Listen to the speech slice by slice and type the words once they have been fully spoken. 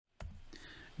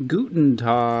Guten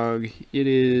Tag. It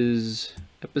is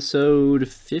episode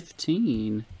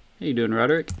 15. How you doing,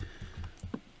 Roderick?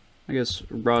 I guess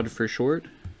Rod for short.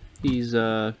 He's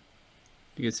I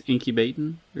guess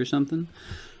incubating or something.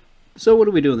 So what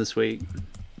are we doing this week?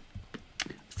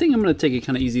 I think I'm gonna take it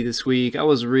kind of easy this week. I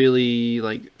was really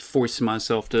like forcing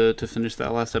myself to finish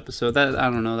that last episode. That I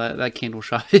don't know, that candle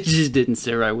shot, it just didn't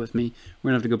sit right with me. We're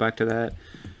gonna have to go back to that.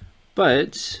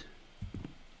 But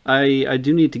I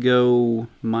do need to go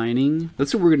mining.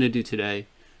 That's what we're gonna do today.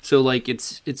 So like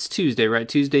it's Tuesday, right?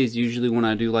 Tuesday is usually when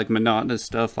I do like monotonous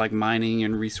stuff like mining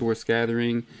and resource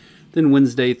gathering. Then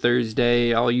Wednesday,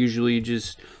 Thursday, I'll usually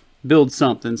just build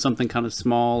something kind of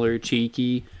small or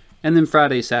cheeky. And then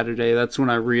Friday, Saturday, that's when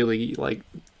I really like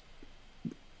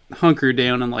hunker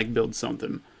down and like build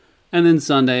something. And then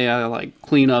Sunday I like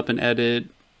clean up and edit.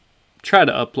 Try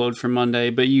to upload for Monday,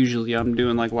 but usually I'm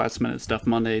doing like last minute stuff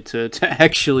Monday to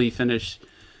actually finish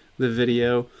the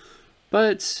video.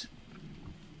 But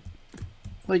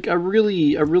like I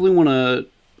really want to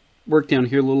work down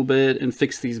here a little bit and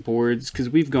fix these boards because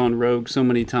we've gone rogue so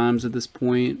many times at this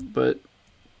point. But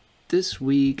this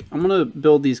week I'm gonna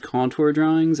build these contour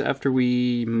drawings after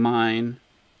we mine.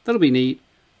 That'll be neat.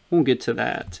 Won't get to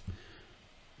that.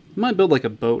 I might build like a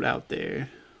boat out there.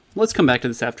 Let's come back to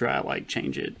this after I like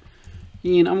change it.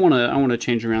 Ian, I wanna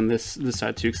change around this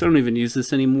side too because I don't even use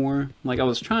this anymore. Like I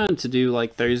was trying to do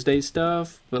like Thursday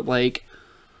stuff, but like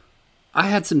I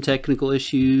had some technical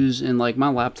issues and like my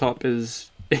laptop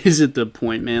is at the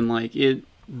point, man, like it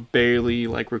barely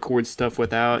like records stuff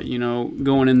without, you know,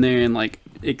 going in there and like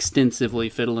extensively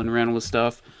fiddling around with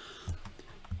stuff.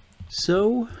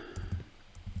 So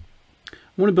I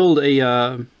want to build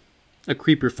a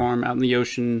creeper farm out in the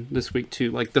ocean this week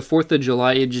too. Like the 4th of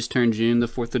July, it just turned June. The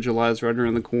 4th of July is right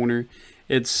around the corner.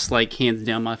 It's like hands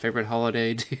down my favorite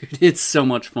holiday, dude. It's so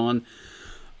much fun.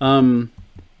 You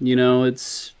know,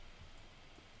 it's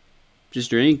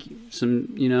just drink some,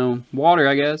 you know, water,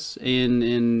 I guess,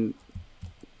 and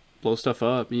blow stuff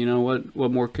up. You know,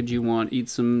 what more could you want? Eat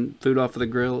some food off of the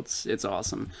grill. It's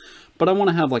awesome. But I want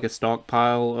to have like a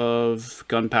stockpile of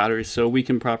gunpowder so we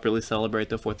can properly celebrate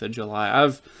the 4th of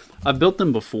July. I've built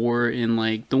them before, and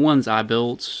like the ones I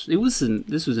built,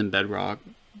 this was in Bedrock.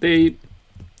 They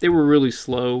were really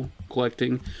slow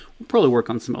collecting. We'll probably work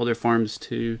on some other farms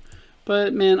too.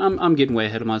 But man, I'm getting way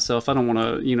ahead of myself. I don't want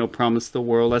to, you know, promise the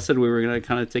world. I said we were gonna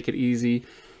kind of take it easy.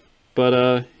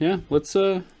 But yeah, let's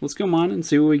go mine and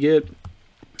see what we get.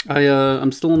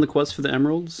 I'm still on the quest for the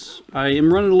emeralds. I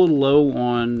am running a little low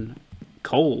on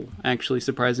coal, actually,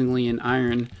 surprisingly, and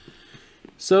iron.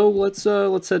 So let's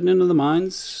head into the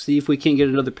mines, see if we can't get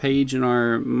another page in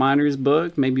our miner's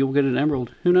book. Maybe we'll get an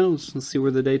emerald. Who knows? Let's see where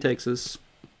the day takes us.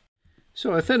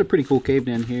 So I found a pretty cool cave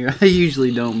down here. I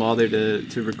usually don't bother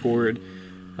to record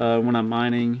when I'm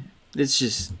mining. It's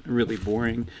just really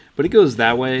boring. But it goes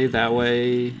that way, that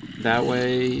way, that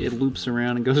way. It loops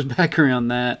around and goes back around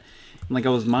that. And like I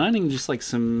was mining just like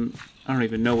some, I don't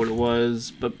even know what it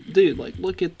was. But dude, like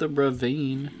look at the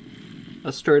ravine.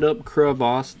 A straight up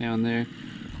crevasse down there.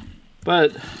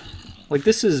 But like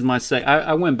this is my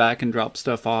I went back and dropped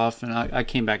stuff off and I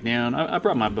came back down. I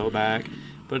brought my bow back.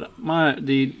 But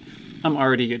dude, I'm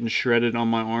already getting shredded on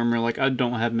my armor. Like, I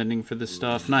don't have mending for this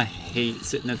stuff. And I hate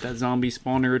sitting at that zombie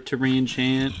spawner to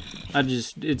re-enchant. I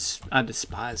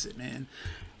despise it, man.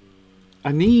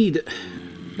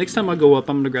 Next time I go up,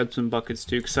 I'm going to grab some buckets,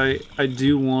 too. Because I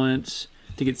do want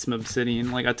to get some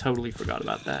obsidian. Like, I totally forgot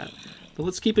about that. But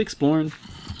let's keep exploring.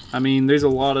 I mean, there's a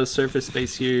lot of surface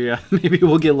space here. Maybe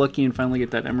we'll get lucky and finally get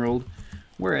that emerald.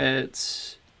 We're at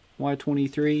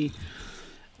Y23.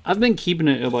 I've been keeping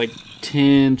it at like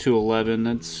 10 to 11.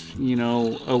 That's, you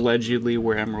know, allegedly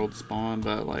where emeralds spawn,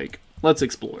 but like, let's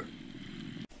explore.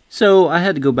 So I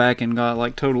had to go back and got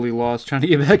like totally lost trying to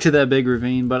get back to that big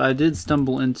ravine, but I did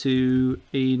stumble into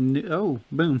a new, oh,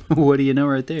 boom. What do you know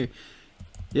right there?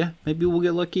 Yeah, maybe we'll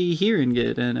get lucky here and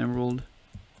get an emerald.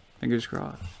 Fingers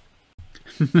crossed.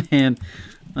 Man,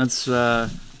 that's,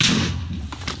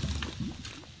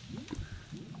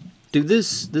 dude,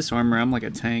 this armor, I'm like a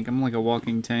tank. I'm like a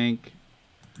walking tank.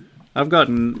 I've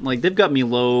gotten, like, they've got me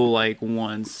low, like,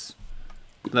 once.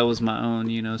 That was my own,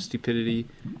 you know, stupidity.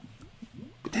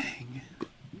 Dang.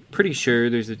 Pretty sure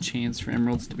there's a chance for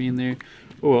emeralds to be in there.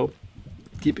 Oh well.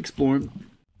 Keep exploring.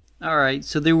 Alright,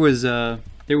 so there was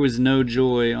no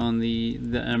joy on the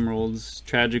emeralds,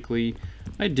 tragically.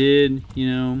 I did, you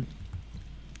know,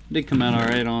 did come out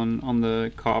alright on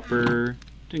the copper.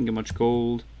 Didn't get much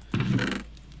gold.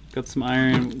 Got some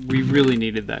iron. We really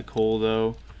needed that coal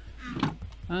though.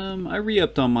 I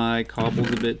re-upped on my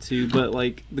cobbles a bit too, but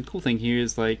like the cool thing here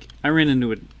is like I ran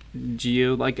into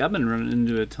geo, like I've been running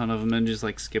into a ton of them and just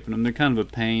like skipping them. They're kind of a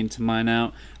pain to mine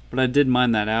out, but I did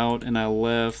mine that out and I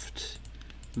left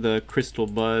the crystal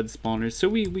bud spawners. So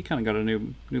we kind of got a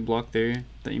new block there,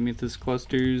 the amethyst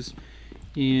clusters,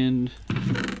 and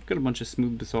got a bunch of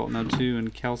smooth basalt now too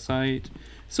and calcite.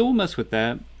 So we'll mess with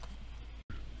that.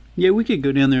 Yeah, we could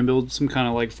go down there and build some kind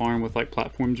of like farm with like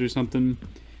platforms or something.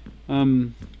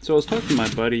 So I was talking to my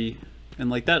buddy, and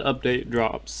like that update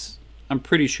drops, I'm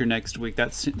pretty sure next week.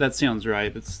 That sounds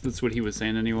right. That's what he was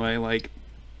saying anyway. Like,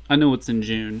 I know it's in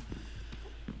June,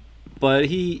 but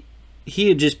he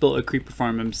had just built a creeper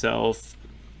farm himself,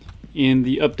 and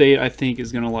the update I think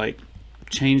is gonna like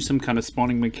change some kind of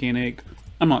spawning mechanic.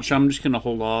 I'm not sure. I'm just gonna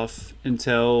hold off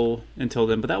until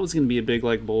then. But that was gonna be a big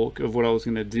like bulk of what I was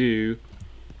gonna do,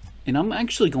 and I'm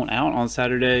actually going out on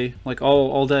Saturday, like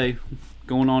all day,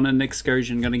 going on an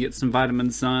excursion. Gonna get some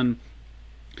vitamin sun.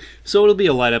 So it'll be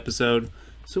a light episode.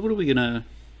 So what are we gonna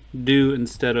do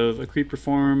instead of a creeper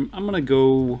farm? I'm gonna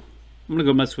go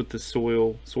mess with the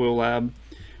soil lab.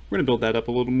 We're gonna build that up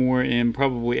a little more and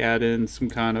probably add in some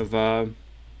kind of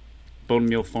bone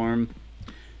meal farm.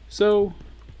 So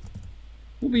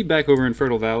we'll be back over in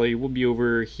Fertile Valley. We'll be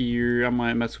over here. I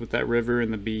might mess with that river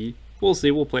and the bee. We'll see.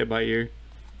 We'll play it by ear.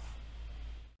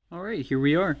 All right, here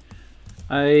we are.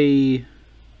 I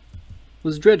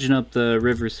was dredging up the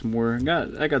river some more.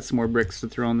 I got some more bricks to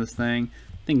throw on this thing.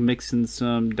 I think mixing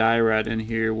some diorite in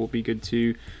here will be good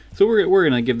too. So we're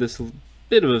gonna give this a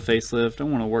bit of a facelift. I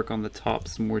want to work on the top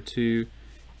some more too,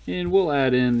 and we'll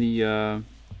add in the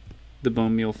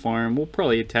bone meal farm. We'll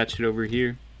probably attach it over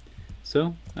here.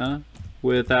 So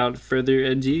without further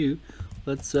ado,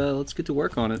 let's get to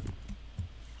work on it.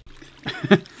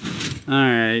 All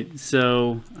right,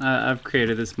 so I've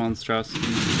created this monstrosity.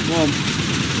 Well,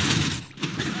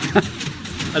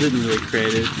 I didn't really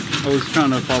create it. I was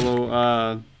trying to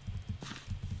follow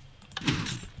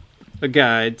a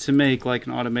guide to make like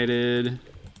an automated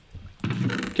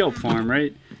kelp farm,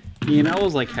 right? And I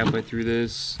was like halfway through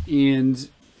this, and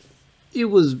it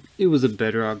was a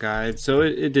bedrock guide, so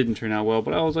it didn't turn out well.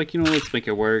 But I was like, you know, let's make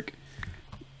it work.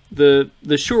 The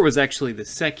short was actually the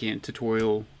second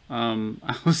tutorial.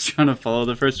 I was trying to follow.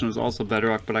 The first one was also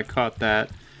bedrock, but I caught that.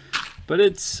 But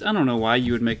I don't know why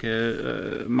you would make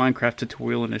a Minecraft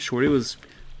tutorial in a short. It was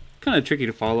kind of tricky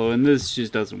to follow, and this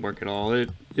just doesn't work at all.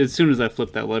 As soon as I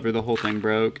flipped that lever, the whole thing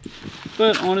broke.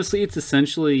 But honestly, it's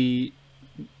essentially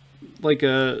like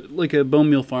a bone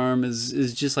meal farm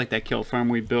is just like that kelp farm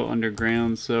we built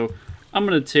underground. So I'm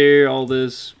gonna tear all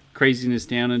this craziness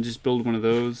down and just build one of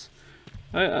those.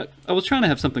 I was trying to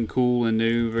have something cool and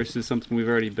new versus something we've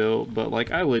already built, but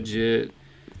like I legit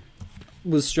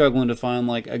was struggling to find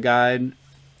like a guide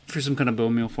for some kind of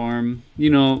bone meal farm, you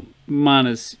know,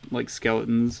 minus like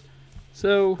skeletons.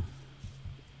 So,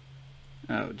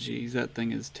 oh geez, that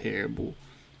thing is terrible.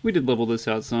 We did level this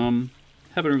out some.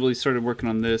 Haven't really started working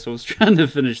on this. I was trying to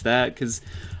finish that because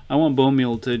I want bone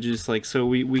meal to just like, so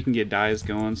we can get dyes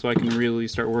going, so I can really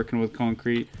start working with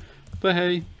concrete. But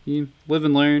hey, you live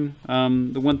and learn.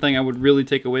 The one thing I would really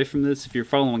take away from this, if you're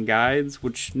following guides,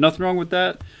 which nothing wrong with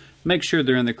that, make sure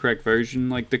they're in the correct version,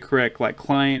 like the correct like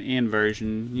client and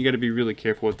version. You got to be really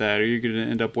careful with that, or you're going to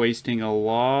end up wasting a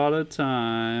lot of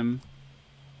time.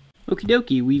 Okie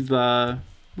dokie, we've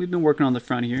been working on the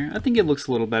front here. I think it looks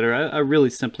a little better. I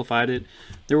really simplified it.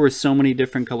 There were so many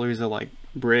different colors of like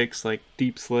bricks, like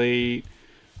deep slate,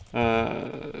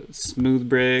 smooth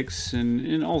bricks,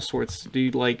 and all sorts,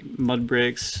 dude, like mud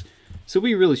bricks. So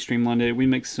we really streamlined it. We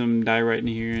mixed some diorite in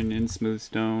here and smooth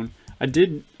stone. I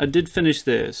did finish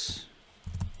this.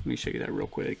 Let me show you that real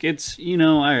quick. It's, you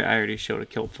know, I already showed a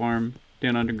kelp farm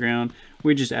down underground.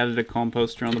 We just added a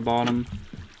composter on the bottom.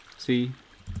 See?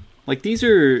 Like, these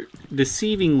are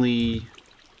deceivingly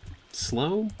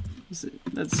slow?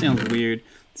 That sounds weird.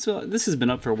 So this has been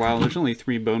up for a while. There's only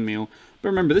 3 bone meal. But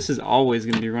remember, this is always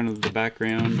going to be running in the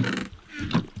background.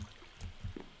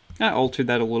 I altered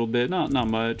that a little bit. Not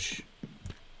much.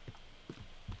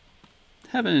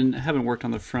 Haven't worked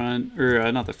on the front,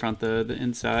 or not the front, the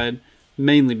inside.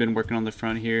 Mainly been working on the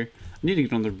front here. I need to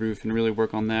get on the roof and really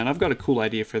work on that. I've got a cool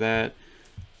idea for that.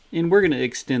 And we're going to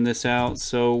extend this out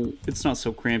so it's not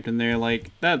so cramped in there.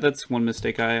 Like, that's one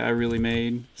mistake I really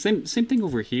made. Same thing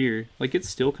over here. Like, it's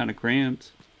still kind of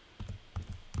cramped.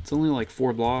 It's only like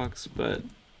 4 blocks, but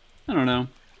I don't know.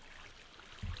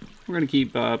 We're going to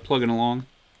keep plugging along.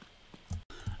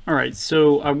 Alright,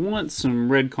 so I want some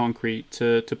red concrete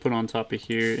to put on top of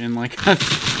here. And like,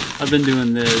 I've been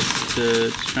doing this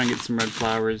to try and get some red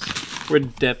flowers. We're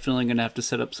definitely going to have to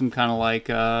set up some kind of like...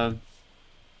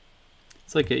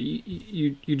 It's like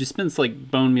you dispense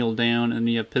like bone meal down, and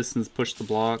you have pistons push the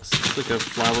blocks. It's like a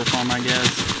flower farm, I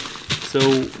guess.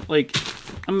 So like,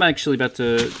 I'm actually about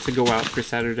to go out for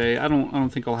Saturday. I don't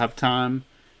think I'll have time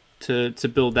to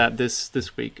build that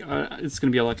this week. It's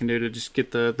gonna be all I can do to just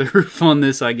get the roof on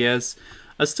this, I guess.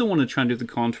 I still want to try and do the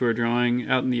contour drawing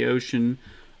out in the ocean.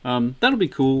 That'll be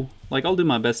cool. Like, I'll do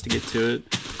my best to get to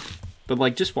it. But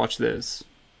like, just watch this.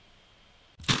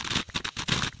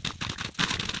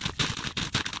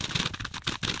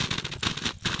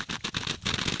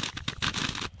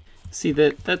 See,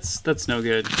 that's no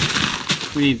good.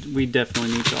 We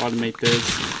definitely need to automate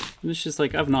this. And it's just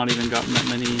like, I've not even gotten that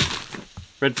many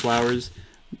red flowers.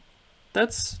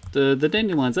 That's the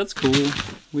dandelions. That's cool.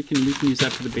 We can use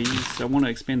that for the bees. I want to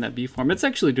expand that bee farm. It's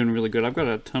actually doing really good. I've got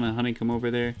a ton of honeycomb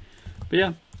over there. But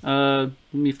yeah,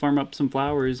 let me farm up some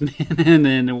flowers, man, and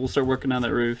then we'll start working on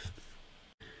that roof.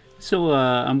 So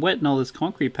I'm wetting all this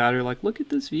concrete powder. Like, look at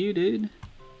this view, dude.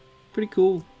 Pretty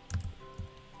cool.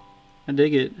 I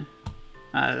dig it.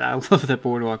 I love that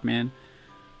boardwalk, man.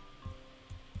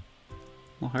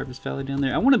 Little Harvest Valley down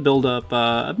there. I want to build up,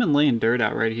 I've been laying dirt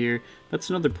out right here. That's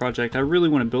another project. I really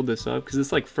want to build this up because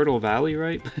it's like fertile valley,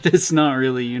 right? But it's not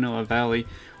really, you know, a valley.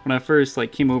 When I first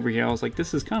like came over here, I was like,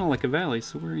 this is kind of like a valley.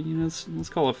 So we're, you know, let's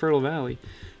call it fertile valley.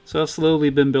 So I've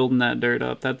slowly been building that dirt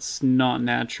up. That's not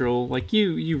natural. Like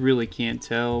you really can't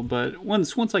tell. But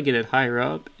once I get it higher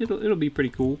up, it'll be pretty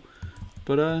cool.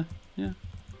 But yeah.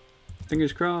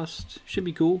 Fingers crossed. Should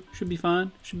be cool. Should be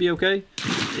fine. Should be okay.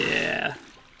 Yeah.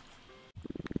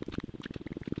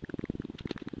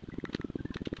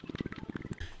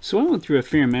 So I went through a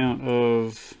fair amount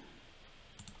of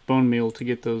bone meal to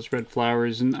get those red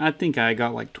flowers, and I think I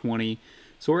got like 20.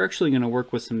 So we're actually going to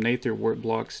work with some Nather wart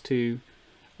blocks too.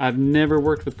 I've never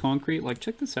worked with concrete. Like,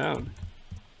 check this out.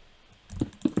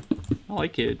 I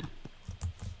like it.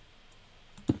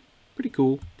 Pretty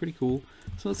cool. Pretty cool.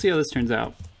 So let's see how this turns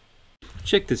out.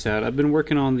 Check this out. I've been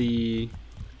working on the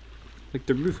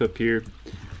roof up here.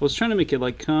 I was trying to make it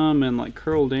like come and like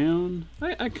curl down.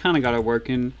 I kind of got it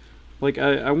working. Like,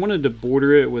 I wanted to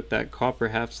border it with that copper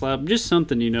half slab. Just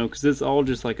something, you know, because it's all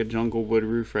just like a jungle wood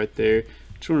roof right there.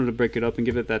 Just wanted to break it up and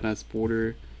give it that nice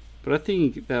border. But I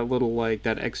think that little, like,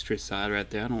 that extra side right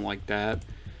there, I don't like that.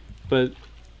 But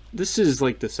this is,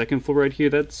 like, the second floor right here.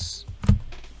 That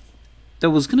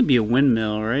was going to be a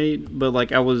windmill, right? But,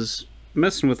 like, I was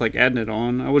messing with, like, adding it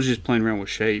on. I was just playing around with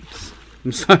shapes.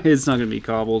 I'm sorry, it's not going to be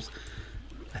cobbles.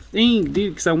 I think,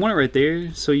 dude, because I want it right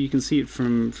there so you can see it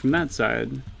from that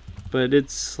side. But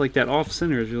it's like that off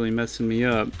center is really messing me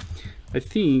up. I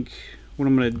think what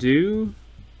I'm gonna do,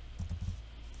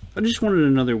 I just wanted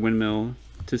another windmill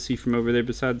to see from over there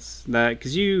besides that,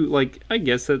 because you, like, I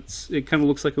guess it kind of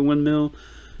looks like a windmill,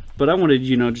 but I wanted,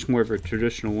 you know, just more of a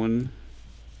traditional one.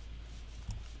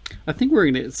 I think we're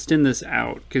gonna extend this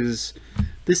out because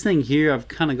this thing here, I've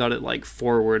kind of got it like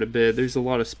forward a bit. There's a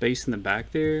lot of space in the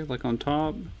back there, like on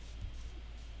top.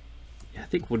 Yeah, I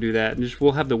think we'll do that, and just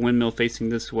we'll have the windmill facing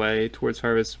this way towards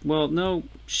harvest. Well, no,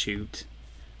 shoot,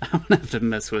 I'm gonna have to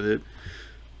mess with it.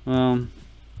 Come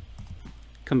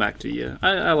back to you.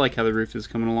 I like how the roof is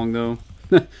coming along though.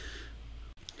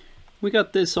 We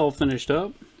got this all finished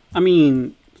up. I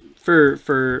mean,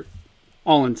 for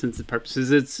all intents and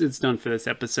purposes, it's done for this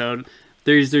episode.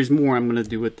 There's more I'm gonna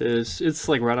do with this. It's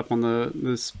like right up on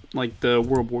the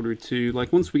world border too.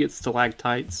 Like once we get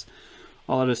stalactites,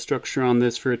 I'll add a structure on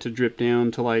this for it to drip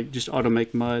down to like just auto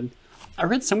make mud. I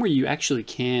read somewhere you actually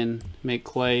can make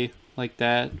clay like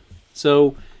that.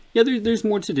 So yeah, there's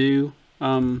more to do.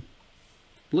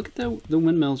 Look at the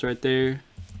windmills right there.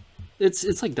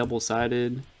 It's like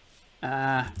double-sided.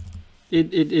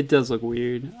 It does look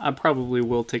weird. I probably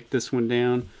will take this one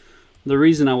down. The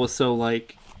reason I was so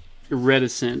like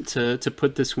reticent to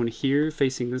put this one here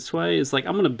facing this way is like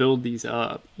I'm gonna build these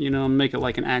up, you know, and make it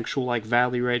like an actual like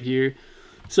valley right here.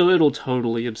 So it'll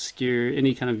totally obscure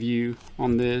any kind of view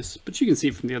on this, but you can see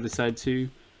it from the other side too.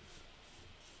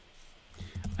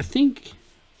 I think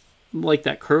like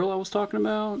that curl I was talking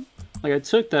about, like I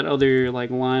took that other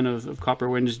like line of copper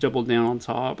wood and just doubled down on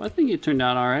top. I think it turned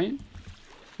out all right.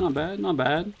 Not bad, not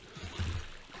bad.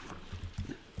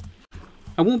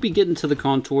 I won't be getting to the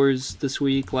contours this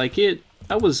week. Like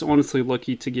I was honestly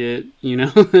lucky to get, you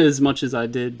know, as much as I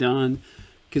did done.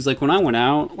 Because like when I went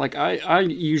out, like I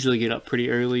usually get up pretty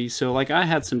early, so like I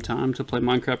had some time to play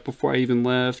Minecraft before I even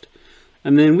left,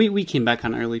 and then we came back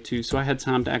kind of early too, so I had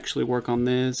time to actually work on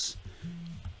this.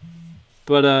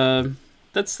 But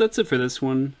that's it for this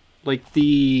one. Like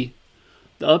the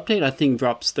update I think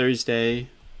drops Thursday.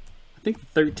 I think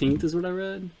the 13th is what I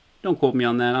read. Don't quote me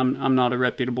on that. I'm not a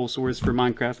reputable source for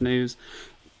Minecraft news.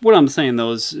 what I'm saying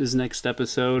though is next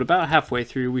episode, about halfway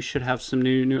through, we should have some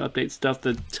new update stuff.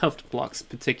 The tuft blocks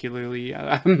particularly.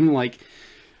 I'm like,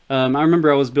 I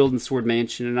remember I was building Sword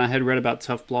Mansion and I had read about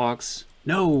tuft blocks.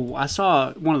 No, I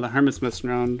saw one of the hermits messing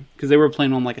around because they were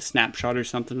playing on like a snapshot or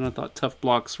something, and I thought tuft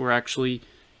blocks were actually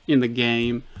in the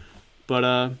game.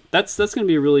 But that's gonna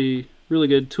be a really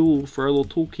good tool for our little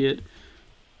toolkit.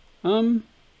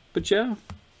 But yeah,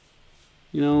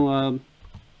 you know,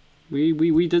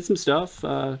 we did some stuff.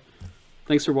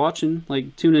 Thanks for watching.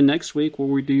 Like, tune in next week where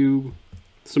we do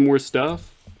some more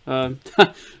stuff.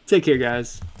 Take care,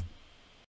 guys.